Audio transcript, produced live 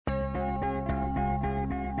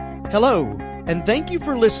Hello, and thank you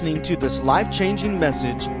for listening to this life-changing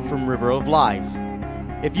message from River of Life.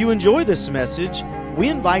 If you enjoy this message, we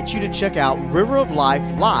invite you to check out River of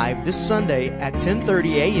Life live this Sunday at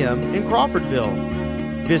 10:30 a.m. in Crawfordville.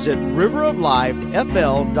 Visit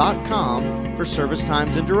riveroflifefl.com for service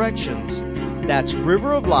times and directions. That's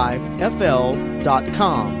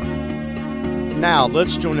riveroflifefl.com. Now,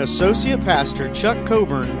 let's join Associate Pastor Chuck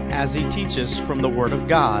Coburn as he teaches from the Word of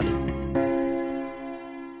God.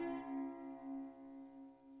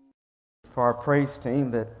 For our praise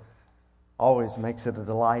team that always makes it a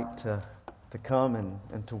delight to come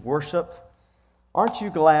and to worship. Aren't you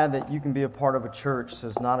glad that you can be a part of a church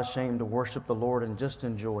that's not ashamed to worship the Lord and just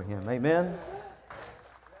enjoy Him? Amen?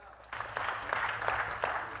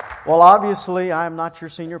 Well, obviously, I am not your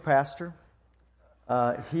senior pastor.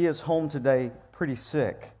 He is home today pretty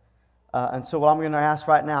sick. And so what I'm going to ask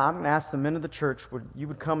right now, I'm going to ask the men of the church, you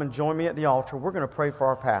would come and join me at the altar. We're going to pray for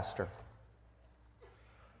our pastor.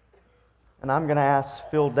 And I'm going to ask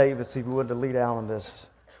Phil Davis, if he would, to lead out on this.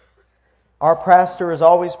 Our pastor is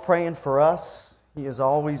always praying for us. He is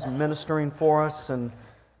always ministering for us. And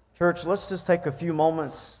church, let's just take a few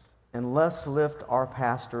moments and let's lift our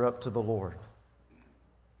pastor up to the Lord.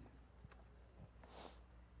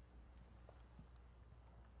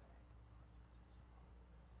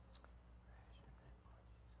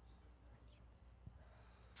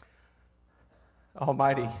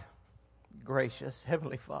 Almighty, gracious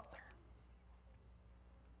Heavenly Father,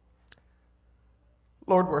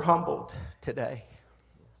 Lord, we're humbled today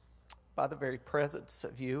by the very presence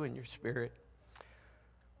of you and your Spirit.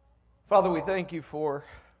 Father, we thank you for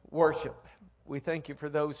worship. We thank you for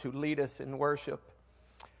those who lead us in worship.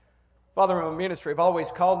 Father, in my ministry, I've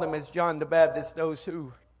always called them as John the Baptist, those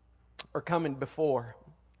who are coming before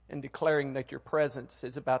and declaring that your presence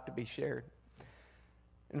is about to be shared.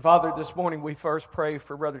 And Father, this morning we first pray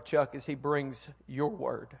for Brother Chuck as he brings your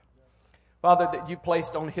word. Father, that you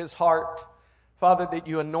placed on his heart. Father, that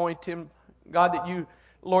you anoint him. God, that you,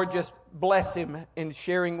 Lord, just bless him in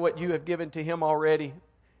sharing what you have given to him already.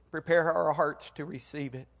 Prepare our hearts to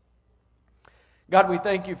receive it. God, we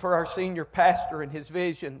thank you for our senior pastor and his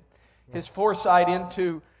vision, his foresight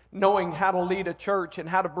into knowing how to lead a church and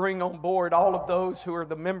how to bring on board all of those who are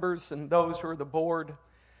the members and those who are the board.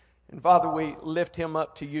 And Father, we lift him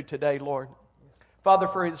up to you today, Lord. Father,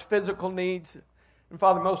 for his physical needs, and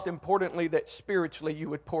Father, most importantly, that spiritually you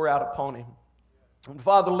would pour out upon him. And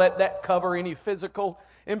Father, let that cover any physical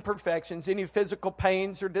imperfections, any physical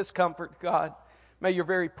pains or discomfort, God. May your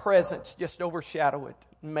very presence just overshadow it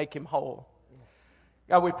and make him whole.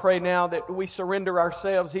 God, we pray now that we surrender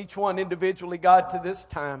ourselves, each one individually, God, to this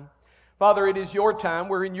time. Father, it is your time.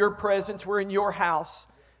 We're in your presence. We're in your house.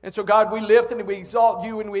 And so, God, we lift and we exalt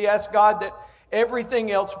you and we ask, God, that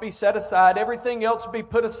everything else be set aside, everything else be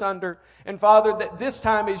put asunder. And Father, that this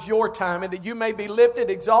time is your time and that you may be lifted,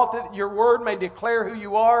 exalted, that your word may declare who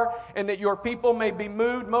you are and that your people may be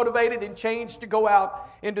moved, motivated, and changed to go out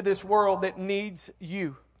into this world that needs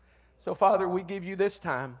you. So, Father, we give you this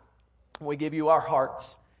time. We give you our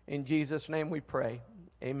hearts. In Jesus' name we pray.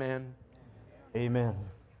 Amen. Amen.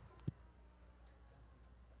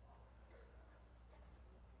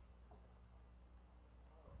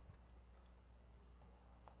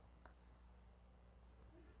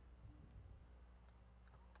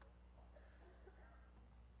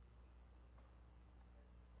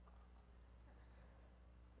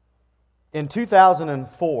 In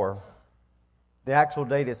 2004, the actual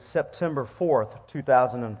date is September 4th,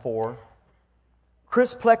 2004,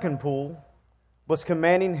 Chris Pleckenpool was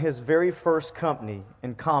commanding his very first company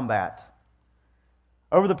in combat.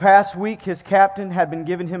 Over the past week, his captain had been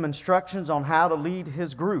giving him instructions on how to lead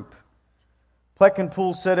his group.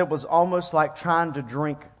 Pleckenpool said it was almost like trying to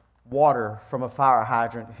drink water from a fire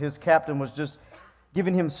hydrant. His captain was just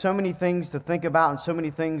giving him so many things to think about and so many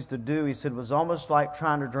things to do. He said it was almost like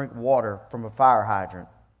trying to drink water from a fire hydrant.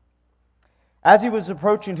 As he was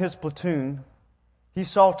approaching his platoon, he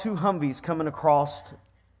saw two Humvees coming across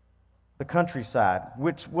the countryside,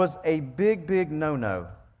 which was a big, big no-no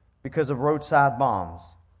because of roadside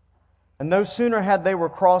bombs. And no sooner had they were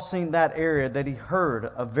crossing that area that he heard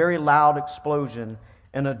a very loud explosion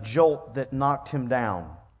and a jolt that knocked him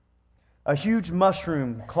down. A huge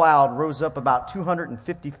mushroom cloud rose up about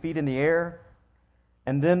 250 feet in the air,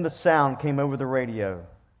 and then the sound came over the radio.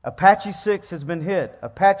 Apache 6 has been hit.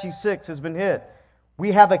 Apache 6 has been hit.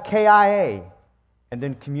 We have a KIA. And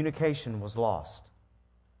then communication was lost.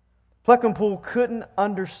 Pleckenpool couldn't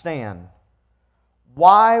understand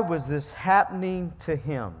why was this happening to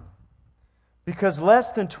him. Because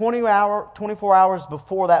less than 24 hours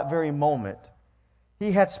before that very moment,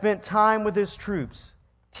 he had spent time with his troops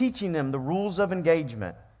teaching them the rules of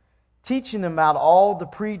engagement, teaching them about all the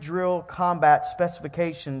pre-drill combat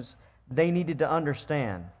specifications they needed to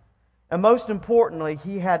understand. And most importantly,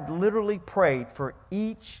 he had literally prayed for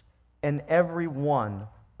each and every one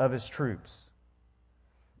of his troops.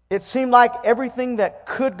 It seemed like everything that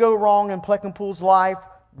could go wrong in Pleckenpool's life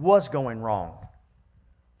was going wrong.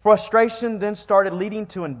 Frustration then started leading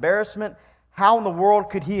to embarrassment. How in the world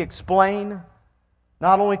could he explain,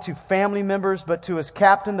 not only to family members, but to his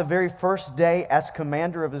captain the very first day as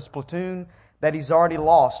commander of his platoon, that he's already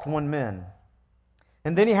lost one man?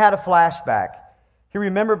 And then he had a flashback. He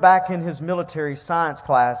remembered back in his military science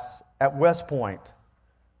class at West Point,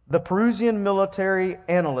 the Perusian military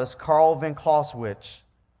analyst Karl von Clausewitz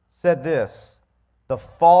said this: the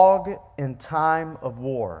fog in time of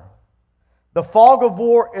war. The fog of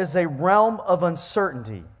war is a realm of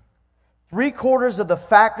uncertainty. 3/4 of the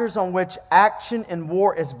factors on which action in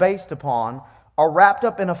war is based upon are wrapped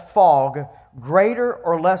up in a fog, greater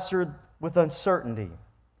or lesser with uncertainty.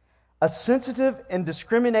 A sensitive and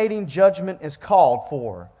discriminating judgment is called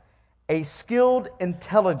for. A skilled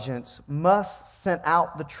intelligence must scent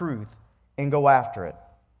out the truth and go after it.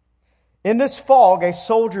 In this fog, a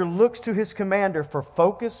soldier looks to his commander for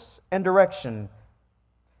focus and direction.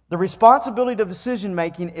 The responsibility of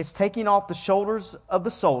decision-making is taken off the shoulders of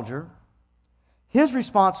the soldier. His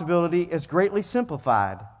responsibility is greatly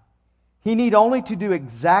simplified. He need only to do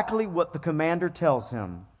exactly what the commander tells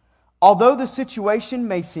him. Although the situation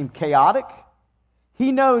may seem chaotic,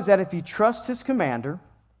 he knows that if he trusts his commander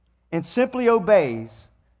and simply obeys,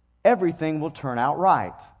 everything will turn out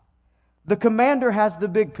right. The commander has the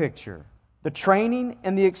big picture, the training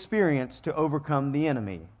and the experience to overcome the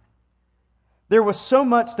enemy. There was so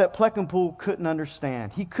much that Pleckenpool couldn't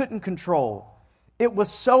understand. He couldn't control. It was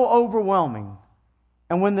so overwhelming.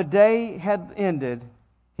 And when the day had ended,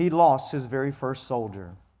 he lost his very first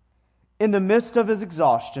soldier. In the midst of his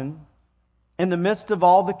exhaustion, in the midst of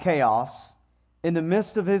all the chaos, in the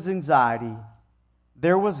midst of his anxiety,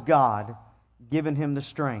 there was God giving him the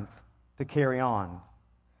strength to carry on.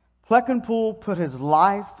 Pleckenpool put his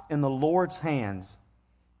life in the Lord's hands,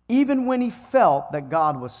 even when he felt that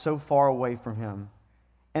God was so far away from him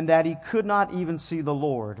and that he could not even see the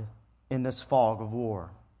Lord in this fog of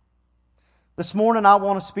war. This morning I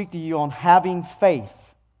want to speak to you on having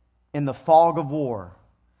faith in the fog of war.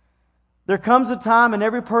 There comes a time in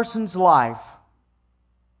every person's life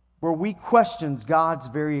where we question God's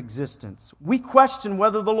very existence. We question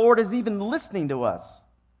whether the Lord is even listening to us.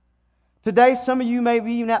 Today, some of you may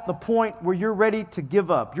be even at the point where you're ready to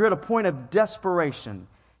give up. You're at a point of desperation.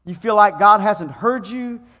 You feel like God hasn't heard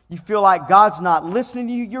you. You feel like God's not listening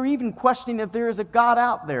to you. You're even questioning if there is a God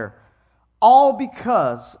out there. All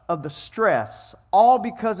because of the stress, all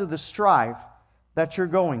because of the strife that you're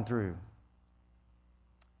going through.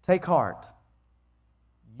 Take heart.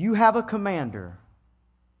 You have a commander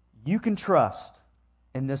you can trust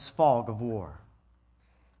in this fog of war.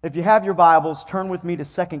 If you have your Bibles, turn with me to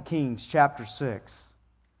 2 Kings chapter 6.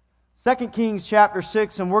 2 Kings chapter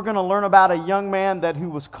 6, and we're going to learn about a young man who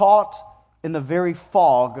was caught in the very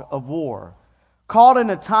fog of war. Caught in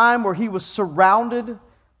a time where he was surrounded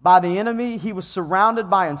by the enemy, he was surrounded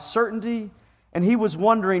by uncertainty, and he was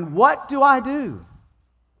wondering, what do I do?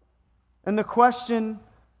 And the question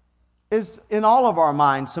is in all of our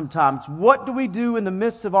minds sometimes. What do we do in the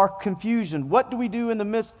midst of our confusion? What do we do in the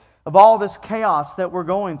midst of all this chaos that we're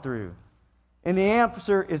going through? And the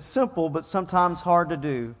answer is simple, but sometimes hard to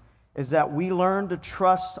do, is that we learn to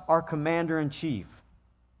trust our commander-in-chief.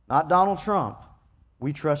 Not Donald Trump.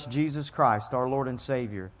 We trust Jesus Christ, our Lord and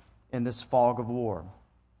Savior, in this fog of war.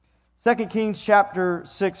 2 Kings chapter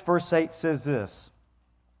 6, verse 8 says this: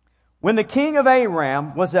 When the king of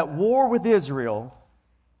Aram was at war with Israel,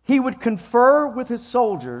 he would confer with his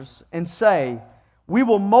soldiers and say, we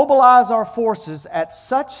will mobilize our forces at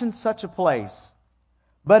such and such a place.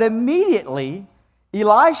 But immediately,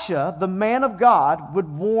 Elisha, the man of God, would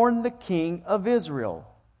warn the king of Israel,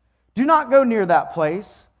 do not go near that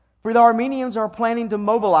place, for the Arameans are planning to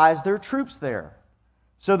mobilize their troops there.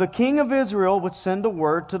 So the king of Israel would send a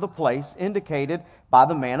word to the place indicated by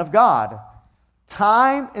the man of God.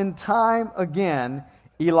 Time and time again,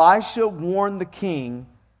 Elisha warned the king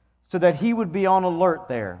so that he would be on alert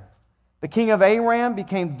there. The king of Aram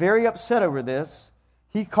became very upset over this.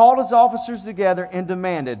 He called his officers together and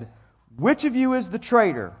demanded, which of you is the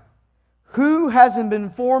traitor? Who has been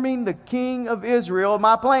informing the king of Israel of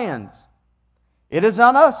my plans? It is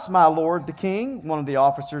on us, my lord the king, one of the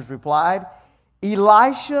officers replied.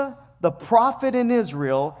 Elisha, the prophet in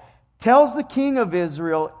Israel, tells the king of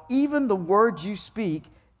Israel even the words you speak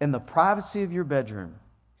in the privacy of your bedroom.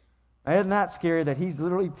 Isn't that scary that he's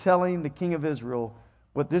literally telling the king of Israel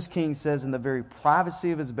what this king says in the very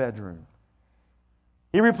privacy of his bedroom?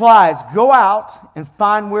 He replies, "Go out and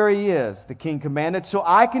find where he is," the king commanded, "so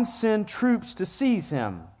I can send troops to seize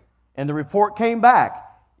him." And the report came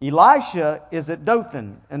back, "Elisha is at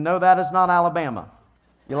Dothan." And no, that is not Alabama.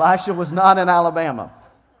 Elisha was not in Alabama.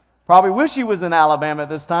 Probably wish he was in Alabama at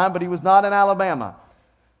this time, but he was not in Alabama.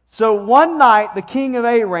 So one night the king of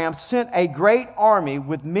Aram sent a great army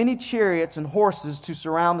with many chariots and horses to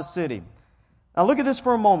surround the city. Now look at this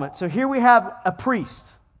for a moment. So here we have a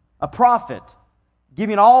priest, a prophet,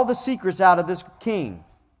 giving all the secrets out of this king.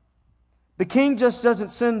 The king just doesn't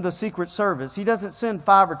send the secret service. He doesn't send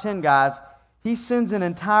 5 or 10 guys. He sends an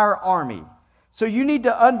entire army. So you need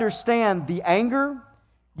to understand the anger.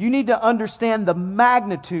 You need to understand the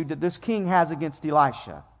magnitude that this king has against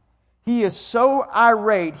Elisha. He is so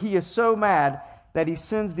irate, he is so mad that he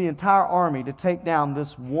sends the entire army to take down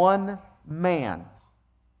this one man.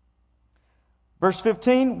 Verse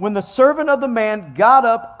 15, when the servant of the man got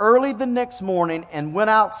up early the next morning and went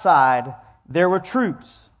outside, there were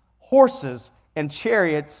troops, horses, and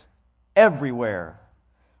chariots everywhere.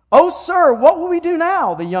 "Oh, sir, what will we do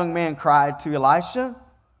now?" the young man cried to Elisha.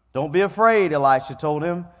 "Don't be afraid," Elisha told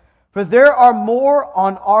him, "for there are more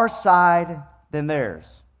on our side than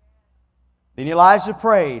theirs." Then Elisha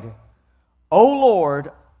prayed, "O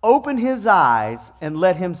Lord, open his eyes and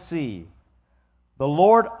let him see." The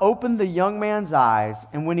Lord opened the young man's eyes,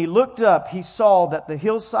 and when he looked up, he saw that the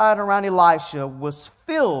hillside around Elisha was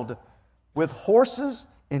filled with horses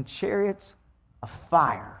and chariots of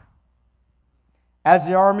fire. As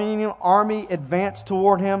the Aramean army advanced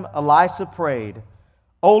toward him, Elisha prayed,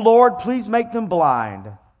 "O Lord, please make them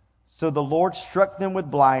blind." So the Lord struck them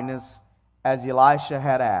with blindness, as Elisha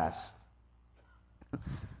had asked.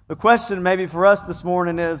 The question maybe for us this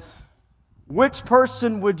morning is, which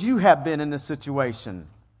person would you have been in this situation?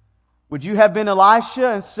 Would you have been Elisha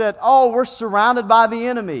and said, "Oh, we're surrounded by the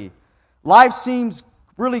enemy. Life seems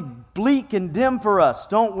really bleak and dim for us.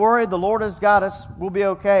 Don't worry, the Lord has got us. We'll be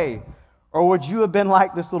okay." Or would you have been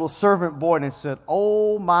like this little servant boy and said,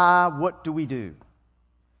 "Oh my, what do we do?"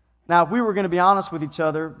 Now, if we were going to be honest with each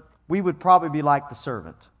other, we would probably be like the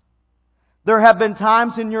servant. There have been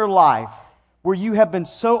times in your life where you have been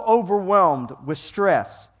so overwhelmed with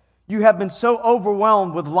stress, you have been so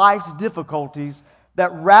overwhelmed with life's difficulties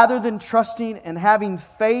that rather than trusting and having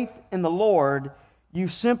faith in the Lord, you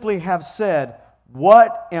simply have said,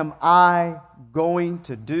 "What am I going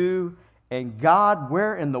to do? And God,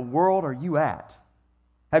 where in the world are you at?"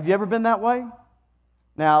 Have you ever been that way?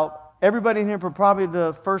 Now, everybody in here, from probably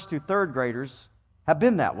the first to third graders, have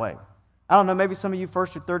been that way. I don't know, maybe some of you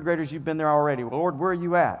first or third graders, you've been there already. Well, Lord, where are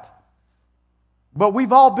you at? But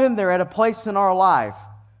we've all been there at a place in our life.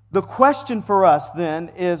 The question for us then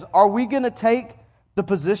is, are we going to take the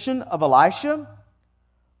position of Elisha?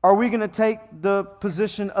 Are we going to take the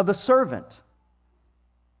position of the servant?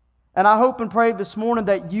 And I hope and pray this morning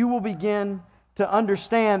that you will begin to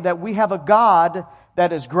understand that we have a God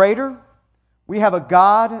that is greater, we have a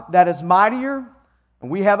God that is mightier,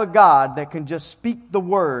 and we have a God that can just speak the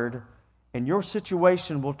word and your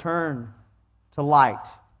situation will turn to light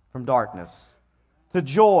from darkness, to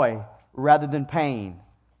joy rather than pain,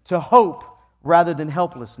 to hope rather than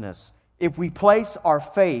helplessness, if we place our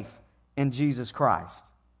faith in Jesus Christ.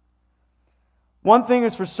 One thing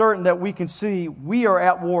is for certain that we can see, we are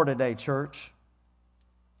at war today, church.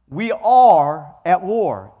 We are at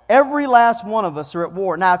war. Every last one of us are at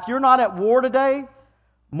war. Now, if you're not at war today,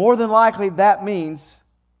 more than likely that means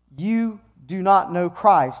you do not know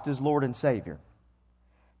Christ as Lord and Savior.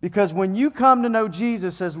 Because when you come to know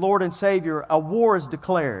Jesus as Lord and Savior, a war is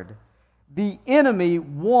declared. The enemy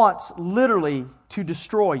wants literally to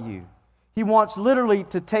destroy you. He wants literally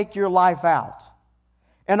to take your life out.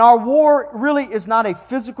 And our war really is not a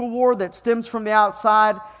physical war that stems from the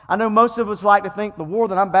outside. I know most of us like to think the war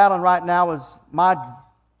that I'm battling right now is my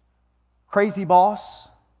crazy boss.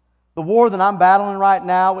 The war that I'm battling right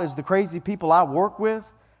now is the crazy people I work with.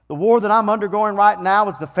 The war that I'm undergoing right now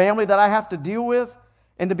is the family that I have to deal with.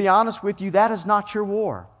 And to be honest with you, that is not your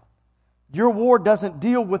war. Your war doesn't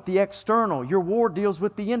deal with the external. Your war deals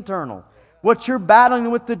with the internal. What you're battling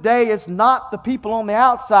with today is not the people on the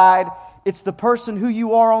outside. It's the person who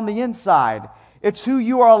you are on the inside. It's who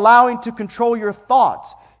you are allowing to control your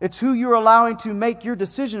thoughts. It's who you're allowing to make your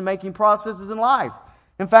decision-making processes in life.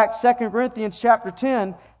 In fact, 2 Corinthians chapter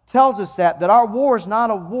 10 tells us that our war is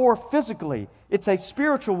not a war physically. It's a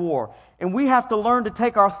spiritual war. And we have to learn to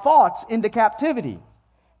take our thoughts into captivity.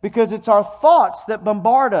 Because it's our thoughts that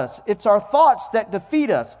bombard us. It's our thoughts that defeat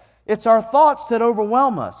us. It's our thoughts that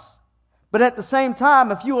overwhelm us. But at the same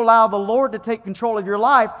time, if you allow the Lord to take control of your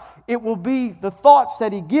life, it will be the thoughts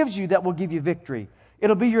that He gives you that will give you victory.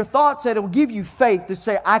 It'll be your thoughts that will give you faith to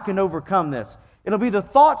say, I can overcome this. It'll be the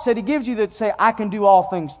thoughts that He gives you that say, I can do all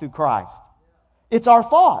things through Christ. It's our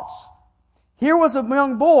thoughts. Here was a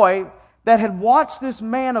young boy that had watched this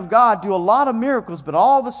man of God do a lot of miracles, but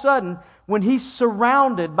all of a sudden, when he's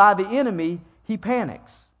surrounded by the enemy, he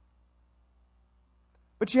panics.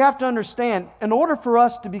 But you have to understand, in order for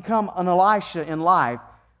us to become an Elisha in life,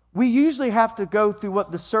 we usually have to go through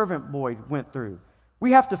what the servant boy went through.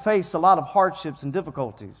 We have to face a lot of hardships and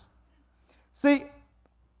difficulties. See,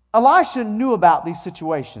 Elisha knew about these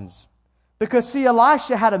situations because,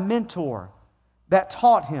 Elisha had a mentor that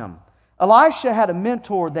taught him. Elisha had a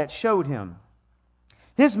mentor that showed him.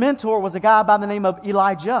 His mentor was a guy by the name of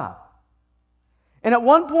Elijah. And at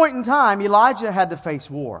one point in time, Elijah had to face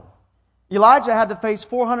war. Elijah had to face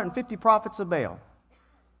 450 prophets of Baal.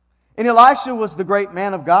 And Elisha was the great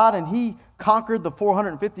man of God, and he conquered the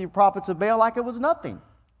 450 prophets of Baal like it was nothing.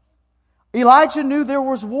 Elijah knew there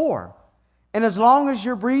was war. And as long as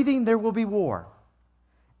you're breathing, there will be war.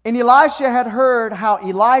 And Elisha had heard how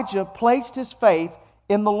Elijah placed his faith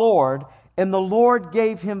in the Lord, and the Lord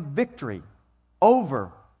gave him victory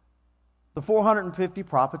over the 450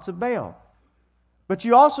 prophets of Baal. But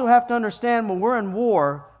you also have to understand, when we're in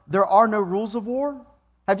war, there are no rules of war.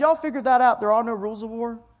 Have y'all figured that out? There are no rules of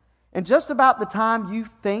war. And just about the time you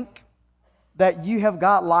think that you have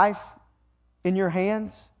got life in your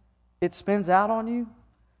hands, it spins out on you.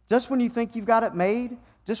 Just when you think you've got it made,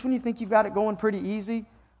 just when you think you've got it going pretty easy,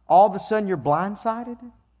 all of a sudden you're blindsided.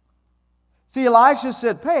 See, Elisha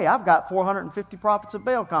said, hey, I've got 450 prophets of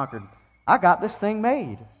Baal conquered. I got this thing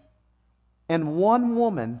made. And one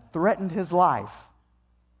woman threatened his life,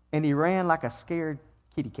 and he ran like a scared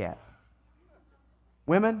kitty cat.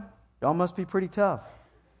 Women, y'all must be pretty tough.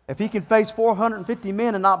 If he can face 450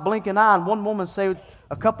 men and not blink an eye, and one woman say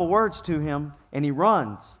a couple words to him, and he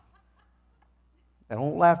runs. And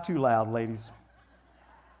don't laugh too loud, ladies.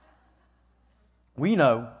 We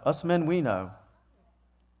know. Us men, we know.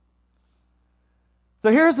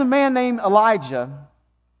 So here's a man named Elijah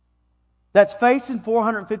that's facing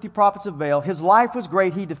 450 prophets of Baal. His life was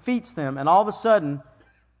great. He defeats them. And all of a sudden,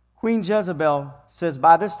 Queen Jezebel says,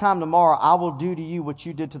 by this time tomorrow, I will do to you what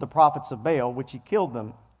you did to the prophets of Baal, which he killed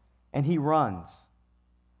them. And he runs.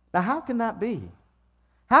 Now, how can that be?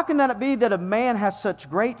 How can that be that a man has such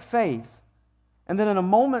great faith, and then in a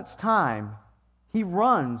moment's time, he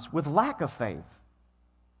runs with lack of faith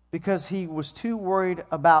because he was too worried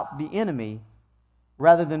about the enemy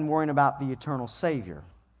rather than worrying about the eternal Savior?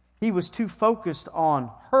 He was too focused on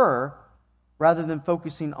her rather than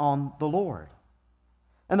focusing on the Lord.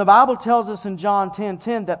 And the Bible tells us in John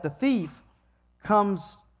 10:10 that the thief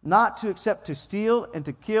comes not to except to steal and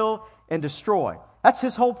to kill and destroy. That's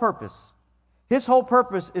his whole purpose. His whole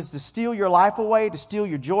purpose is to steal your life away, to steal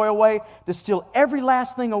your joy away, to steal every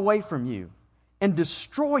last thing away from you and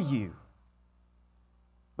destroy you.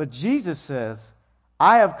 But Jesus says,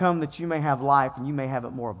 I have come that you may have life and you may have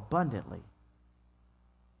it more abundantly.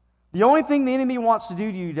 The only thing the enemy wants to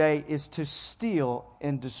do to you today is to steal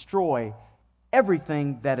and destroy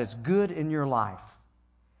everything that is good in your life.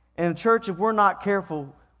 And church, if we're not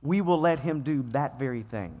careful, we will let him do that very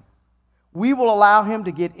thing. We will allow him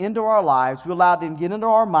to get into our lives. We allow him to get into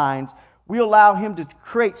our minds. We allow him to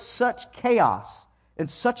create such chaos and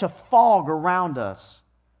such a fog around us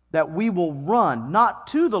that we will run, not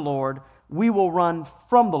to the Lord, we will run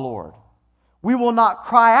from the Lord. We will not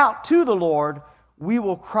cry out to the Lord, we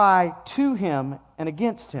will cry to him and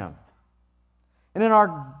against him. And in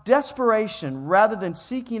our desperation, rather than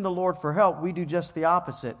seeking the Lord for help, we do just the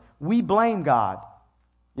opposite. We blame God.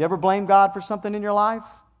 You ever blame God for something in your life?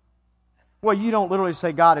 Well, you don't literally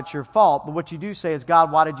say, God, it's your fault, but what you do say is,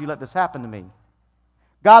 God, why did you let this happen to me?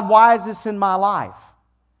 God, why is this in my life?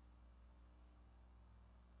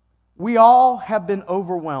 We all have been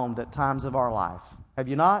overwhelmed at times of our life. Have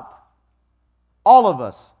you not? All of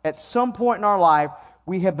us, at some point in our life,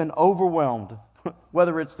 we have been overwhelmed.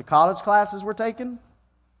 Whether it's the college classes we're taking,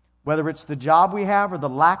 whether it's the job we have or the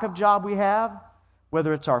lack of job we have,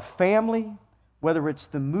 whether it's our family, whether it's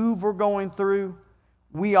the move we're going through,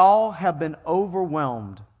 we all have been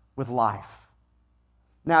overwhelmed with life.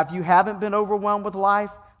 Now, if you haven't been overwhelmed with life,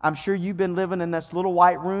 I'm sure you've been living in this little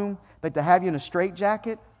white room that they have you in a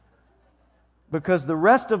straitjacket, because the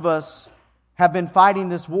rest of us have been fighting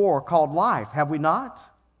this war called life, have we not?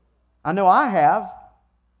 I know I have.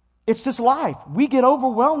 It's just life. We get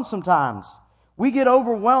overwhelmed sometimes. We get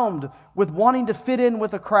overwhelmed with wanting to fit in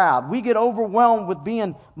with a crowd. We get overwhelmed with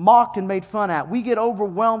being mocked and made fun at. We get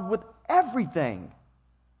overwhelmed with everything.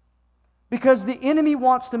 Because the enemy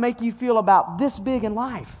wants to make you feel about this big in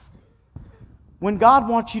life, when God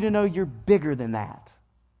wants you to know you're bigger than that.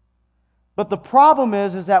 But the problem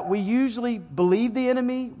is that we usually believe the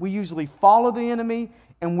enemy, we usually follow the enemy,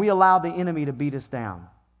 and we allow the enemy to beat us down.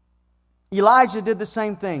 Elijah did the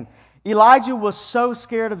same thing. Elijah was so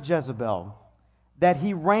scared of Jezebel that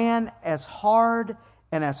he ran as hard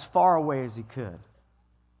and as far away as he could.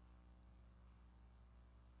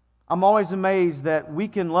 I'm always amazed that we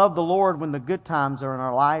can love the Lord when the good times are in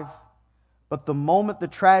our life, but the moment the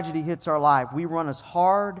tragedy hits our life, we run as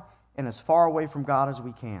hard and as far away from God as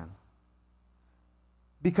we can.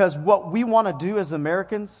 Because what we want to do as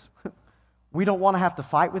Americans, we don't want to have to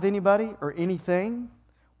fight with anybody or anything.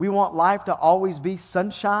 We want life to always be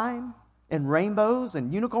sunshine and rainbows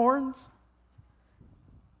and unicorns.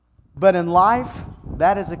 But in life,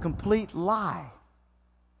 that is a complete lie.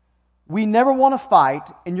 We never want to fight,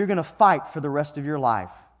 and you're going to fight for the rest of your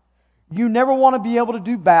life. You never want to be able to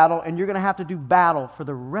do battle, and you're going to have to do battle for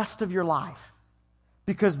the rest of your life.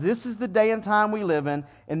 Because this is the day and time we live in,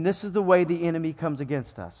 and this is the way the enemy comes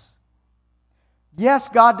against us. Yes,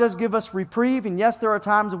 God does give us reprieve, and yes, there are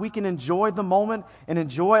times that we can enjoy the moment and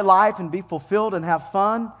enjoy life and be fulfilled and have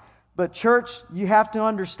fun. But church, you have to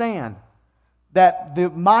understand that the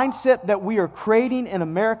mindset that we are creating in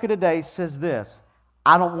America today says this: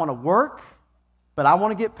 I don't want to work, but I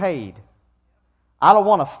want to get paid. I don't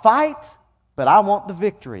want to fight, but I want the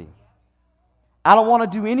victory. I don't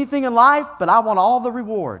want to do anything in life, but I want all the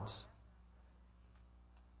rewards.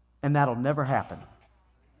 And that'll never happen.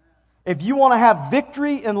 If you want to have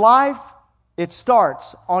victory in life, it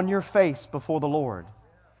starts on your face before the Lord.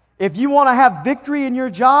 If you want to have victory in your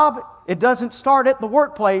job, it doesn't start at the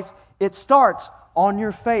workplace. It starts on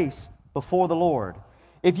your face before the Lord.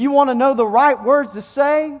 If you want to know the right words to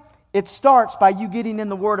say, it starts by you getting in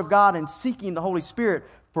the Word of God and seeking the Holy Spirit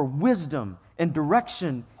for wisdom and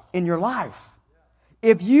direction in your life.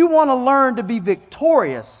 If you want to learn to be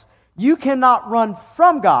victorious, you cannot run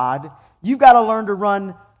from God. You've got to learn to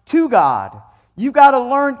run to God. You've got to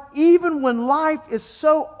learn, even when life is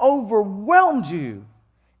so overwhelmed you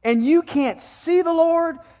and you can't see the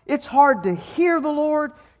Lord, it's hard to hear the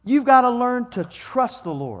Lord, you've got to learn to trust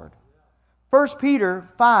the Lord. 1 Peter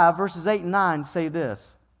 5 verses 8 and 9 say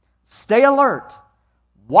this: Stay alert.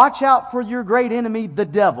 Watch out for your great enemy, the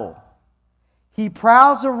devil. He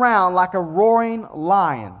prowls around like a roaring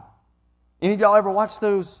lion. Any of y'all ever watch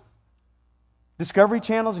those Discovery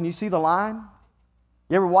channels and you see the lion?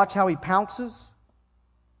 You ever watch how he pounces?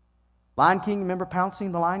 Lion King, remember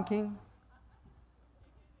pouncing the Lion King?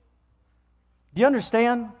 Do you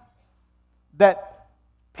understand that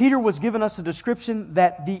Peter was giving us a description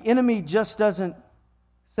that the enemy just doesn't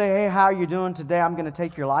say, hey, how are you doing today? I'm going to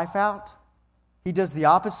take your life out. He does the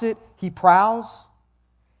opposite. He prowls.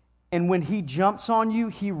 And when he jumps on you,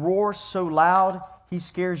 he roars so loud, he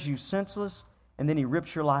scares you senseless, and then he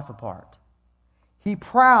rips your life apart. He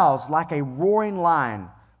prowls like a roaring lion,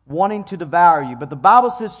 wanting to devour you. But the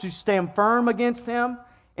Bible says to stand firm against him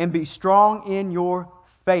and be strong in your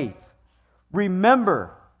faith.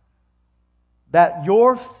 Remember that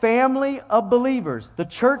your family of believers, the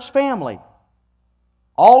church family,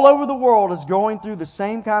 all over the world is going through the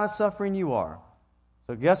same kind of suffering you are.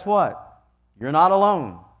 So guess what? You're not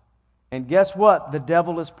alone. And guess what? The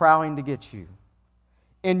devil is prowling to get you.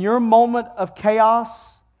 In your moment of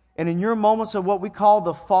chaos and in your moments of what we call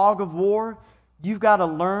the fog of war, you've got to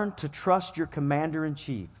learn to trust your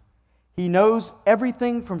commander-in-chief. He knows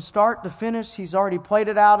everything from start to finish. He's already played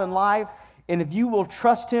it out in life. And if you will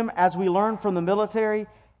trust him, as we learn from the military,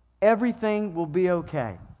 everything will be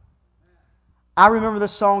okay. I remember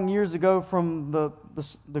this song years ago from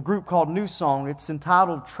the group called New Song. It's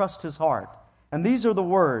entitled Trust His Heart. And these are the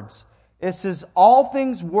words. It says, all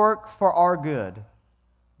things work for our good,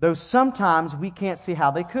 though sometimes we can't see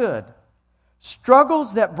how they could.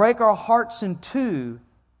 Struggles that break our hearts in two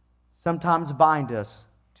sometimes bind us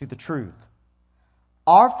to the truth.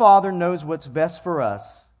 Our Father knows what's best for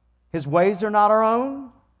us. His ways are not our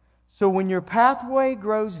own. So when your pathway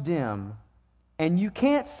grows dim and you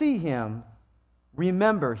can't see Him,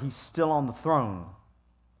 remember He's still on the throne.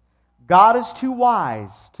 God is too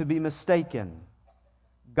wise to be mistaken.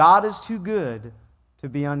 God is too good to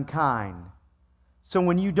be unkind. So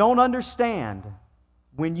when you don't understand,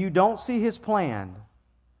 when you don't see His plan,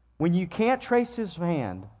 when you can't trace His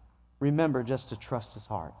hand, remember just to trust His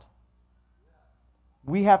heart.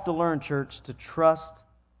 We have to learn, church, to trust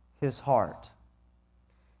His heart.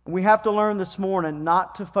 We have to learn this morning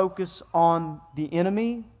not to focus on the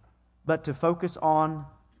enemy, but to focus on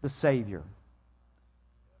the Savior.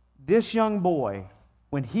 This young boy,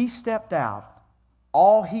 when he stepped out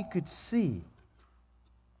all he could see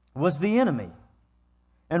was the enemy.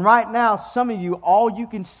 And right now, some of you, all you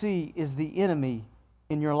can see is the enemy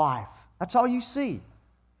in your life. That's all you see.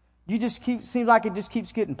 Seems like it just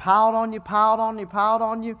keeps getting piled on you, piled on you, piled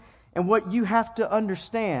on you. And what you have to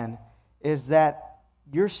understand is that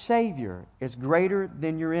your Savior is greater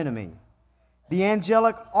than your enemy. The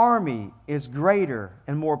angelic army is greater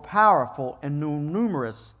and more powerful and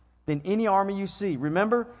numerous than any army you see.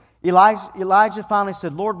 Remember, Elijah finally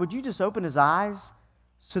said, Lord, would you just open his eyes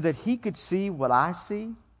so that he could see what I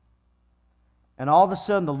see? And all of a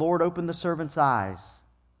sudden, the Lord opened the servant's eyes.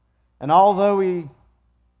 And although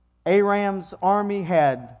Aram's army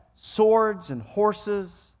had swords and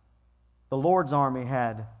horses, the Lord's army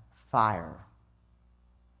had fire.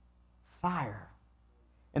 Fire.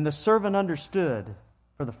 And the servant understood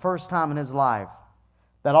for the first time in his life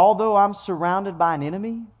that although I'm surrounded by an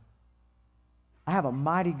enemy, I have a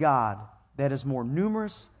mighty God that is more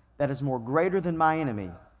numerous, that is more greater than my enemy.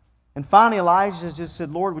 And finally, Elijah just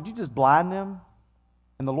said, Lord, would you just blind them?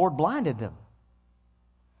 And the Lord blinded them,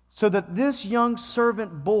 so that this young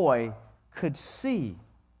servant boy could see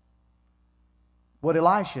what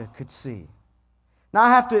Elisha could see. Now, I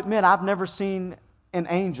have to admit, I've never seen an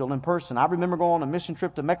angel in person. I remember going on a mission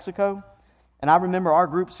trip to Mexico, and I remember our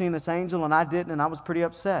group seeing this angel, and I didn't, and I was pretty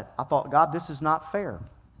upset. I thought, God, this is not fair.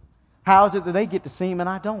 How is it that they get to see him and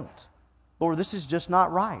I don't? Lord, this is just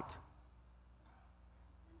not right.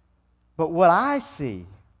 But what I see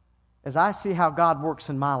is I see how God works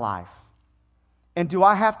in my life. And do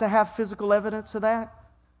I have to have physical evidence of that?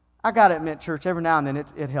 I got to admit, church, every now and then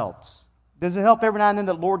it helps. Does it help every now and then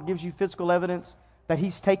that the Lord gives you physical evidence that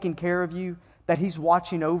He's taking care of you, that He's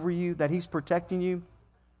watching over you, that He's protecting you?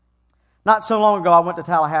 Not so long ago, I went to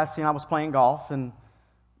Tallahassee and I was playing golf. And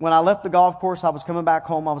when I left the golf course, I was coming back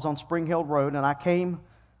home. I was on Spring Hill Road, and I came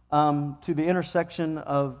to the intersection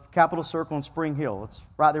of Capitol Circle and Spring Hill. It's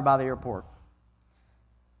right there by the airport.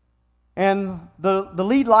 And the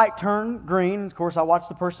lead light turned green. Of course, I watched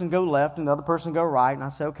the person go left and the other person go right. And I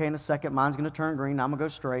said, okay, in a second, mine's going to turn green. I'm going to go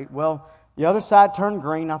straight. Well, the other side turned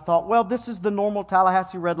green. I thought, well, this is the normal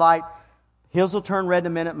Tallahassee red light. His will turn red in a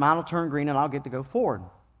minute. Mine will turn green, and I'll get to go forward.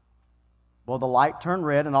 Well, the light turned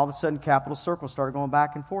red, and all of a sudden, Capitol Circle started going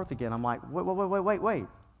back and forth again. I'm like, wait.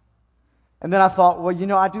 And then I thought, well,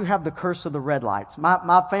 I do have the curse of the red lights.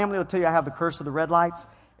 My family will tell you I have the curse of the red lights.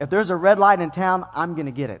 If there's a red light in town, I'm going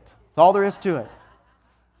to get it. That's all there is to it.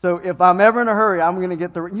 So if I'm ever in a hurry, I'm going to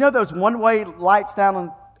get those one-way lights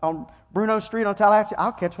down on Bruno Street on Tallahassee?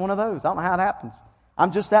 I'll catch one of those. I don't know how it happens.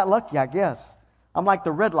 I'm just that lucky, I guess. I'm like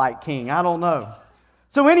the red light king. I don't know.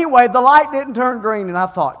 So anyway, the light didn't turn green, and I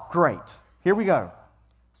thought, great. Here we go.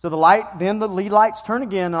 So the lead lights turn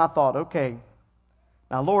again, and I thought, okay,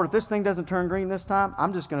 now Lord, if this thing doesn't turn green this time,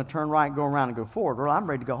 I'm just going to turn right and go around and go forward. Well, I'm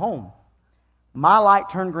ready to go home. My light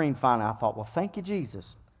turned green finally. I thought, well, thank you,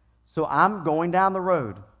 Jesus. So I'm going down the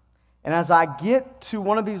road. And as I get to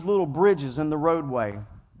one of these little bridges in the roadway,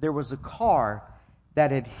 there was a car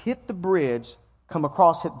that had hit the bridge,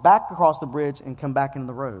 hit back across the bridge, and come back into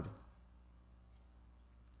the road.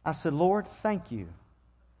 I said, Lord, thank you.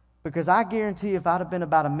 Because I guarantee if I'd have been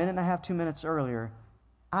about a minute and a half, 2 minutes earlier,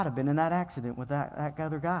 I'd have been in that accident with that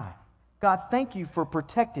other guy. God, thank you for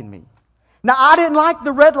protecting me. Now, I didn't like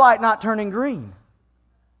the red light not turning green,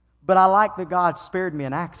 but I like that God spared me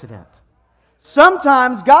an accident.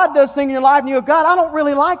 Sometimes God does things in your life and you go, God, I don't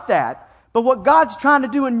really like that. But what God's trying to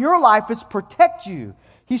do in your life is protect you.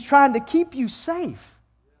 He's trying to keep you safe.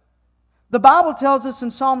 The Bible tells us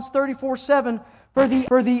in Psalms 34:7,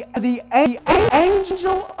 For the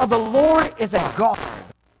angel of the Lord is a guard.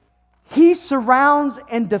 He surrounds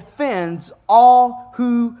and defends all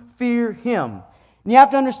who fear Him. And you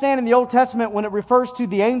have to understand in the Old Testament, when it refers to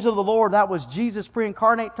the angel of the Lord, that was Jesus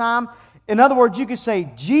pre-incarnate time. In other words, you could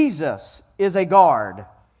say Jesus is a guard.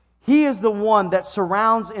 He is the one that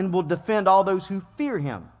surrounds and will defend all those who fear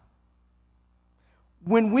Him.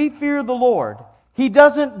 When we fear the Lord, He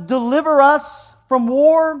doesn't deliver us from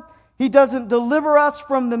war. He doesn't deliver us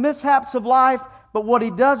from the mishaps of life. But what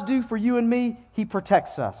He does do for you and me, He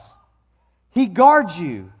protects us. He guards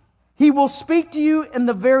you. He will speak to you in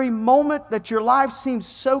the very moment that your life seems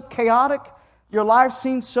so chaotic, your life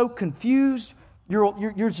seems so confused,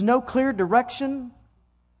 there's no clear direction.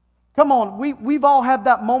 Come on, we've all had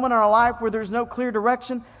that moment in our life where there's no clear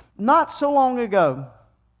direction. Not so long ago,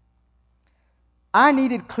 I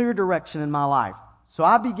needed clear direction in my life. So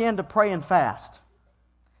I began to pray and fast.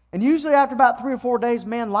 And usually after about 3 or 4 days,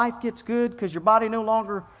 man, life gets good because your body no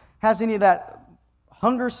longer has any of that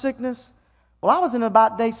hunger sickness. Well, I was in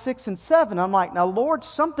about day 6 and 7. I'm like, now, Lord,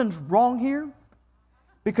 something's wrong here.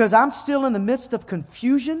 because I'm still in the midst of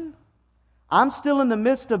confusion. I'm still in the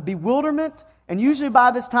midst of bewilderment. And usually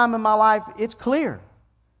by this time in my life, it's clear.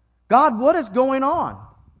 God, what is going on?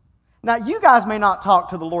 Now, you guys may not talk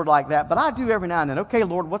to the Lord like that, but I do every now and then. Okay,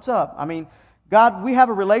 Lord, what's up? I mean, God, we have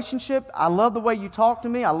a relationship. I love the way you talk to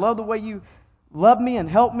me. I love the way you love me and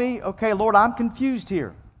help me. Okay, Lord, I'm confused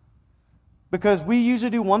here. Because we usually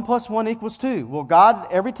do 1 + 1 = 2. Well, God,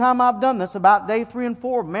 every time I've done this, about day 3 and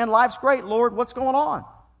 4, man, life's great, Lord. What's going on?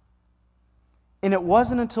 And it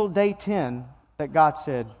wasn't until day 10 that God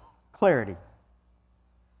said, clarity.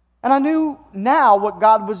 And I knew now what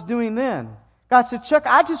God was doing then. God said, Chuck,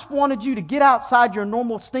 I just wanted you to get outside your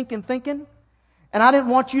normal stinking thinking. And I didn't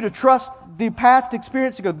want you to trust the past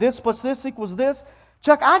experience to go, this plus this equals this.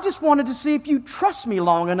 Chuck, I just wanted to see if you trust me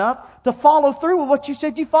long enough to follow through with what you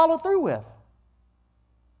said you follow through with.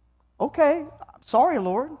 Okay, sorry,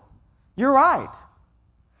 Lord. You're right.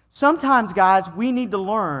 Sometimes, guys, we need to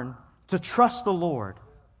learn to trust the Lord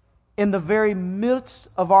in the very midst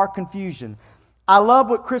of our confusion. I love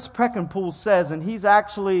what Chris Peckenpool says, and he's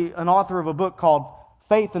actually an author of a book called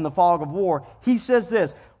Faith in the Fog of War. He says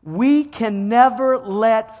this, we can never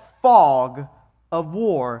let fog of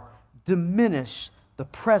war diminish the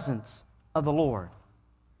presence of the Lord.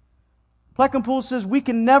 Peckenpool says we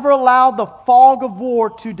can never allow the fog of war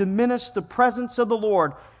to diminish the presence of the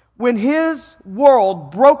Lord. When his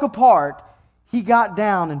world broke apart, he got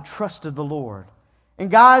down and trusted the Lord. And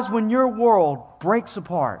guys, when your world breaks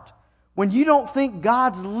apart, when you don't think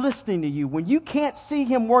God's listening to you, when you can't see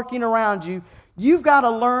Him working around you, you've got to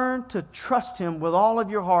learn to trust Him with all of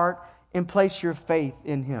your heart and place your faith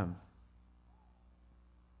in Him.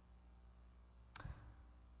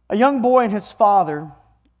 A young boy and his father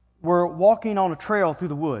were walking on a trail through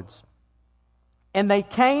the woods. And they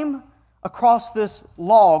came across this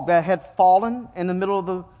log that had fallen in the middle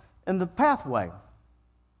of the pathway.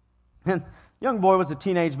 And the young boy was a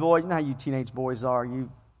teenage boy. You know how you teenage boys are. You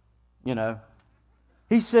know.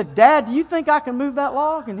 He said, Dad, do you think I can move that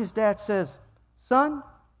log? And his dad says, Son,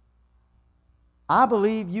 I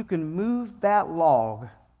believe you can move that log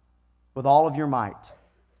with all of your might.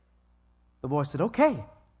 The boy said, okay.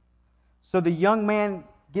 So the young man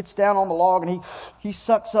gets down on the log and he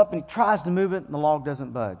sucks up and he tries to move it and the log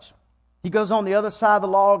doesn't budge. He goes on the other side of the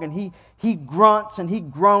log and he grunts and he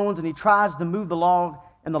groans and he tries to move the log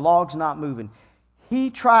and the log's not moving. He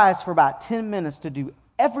tries for about 10 minutes to do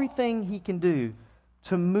everything he can do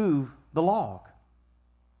to move the log.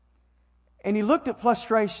 And he looked at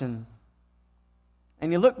frustration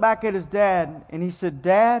and he looked back at his dad and he said,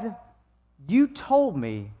 Dad, you told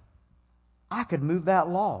me I could move that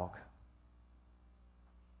log.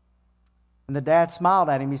 And the dad smiled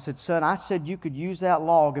at him. He said, Son, I said you could use that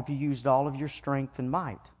log if you used all of your strength and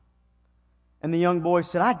might. And the young boy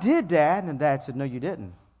said, I did, Dad. And Dad said, no, you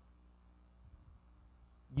didn't.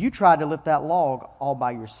 You tried to lift that log all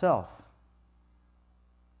by yourself.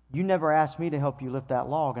 You never asked me to help you lift that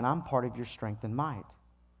log, and I'm part of your strength and might.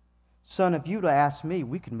 Son, if you'd have asked me,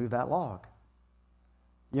 we could move that log.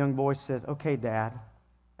 The young boy said, okay, Dad.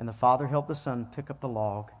 And the father helped the son pick up the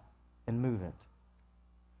log and move it.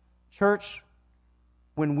 Church,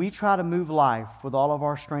 when we try to move life with all of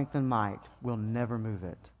our strength and might, we'll never move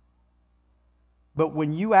it. But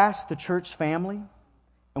when you ask the church family,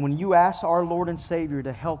 and when you ask our Lord and Savior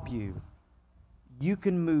to help you, you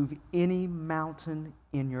can move any mountain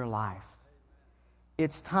in your life.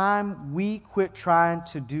 It's time we quit trying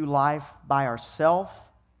to do life by ourselves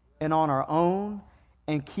and on our own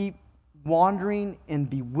and keep wandering in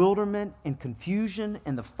bewilderment and confusion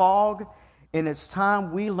and the fog. And it's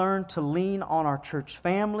time we learn to lean on our church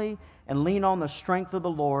family and lean on the strength of the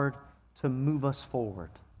Lord to move us forward.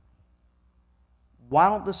 Why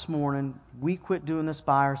don't this morning we quit doing this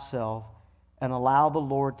by ourselves and allow the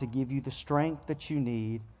Lord to give you the strength that you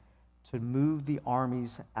need to move the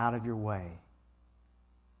armies out of your way?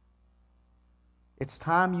 It's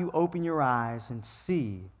time you open your eyes and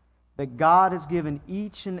see that God has given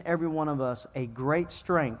each and every one of us a great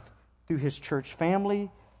strength through His church family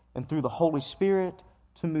and through the Holy Spirit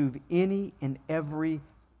to move any and every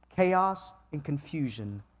chaos and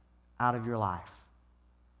confusion out of your life.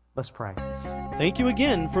 Let's pray. Thank you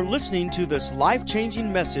again for listening to this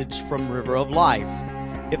life-changing message from River of Life.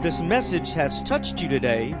 If this message has touched you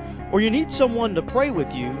today, or you need someone to pray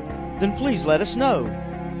with you, then please let us know.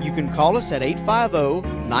 You can call us at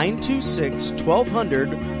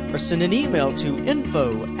 850-926-1200 or send an email to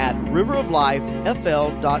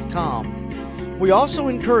info@riveroflifefl.com. We also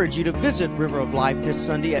encourage you to visit River of Life this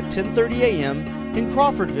Sunday at 10:30 a.m. in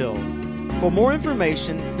Crawfordville. For more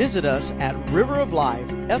information, visit us at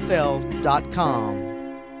riveroflifefl.com.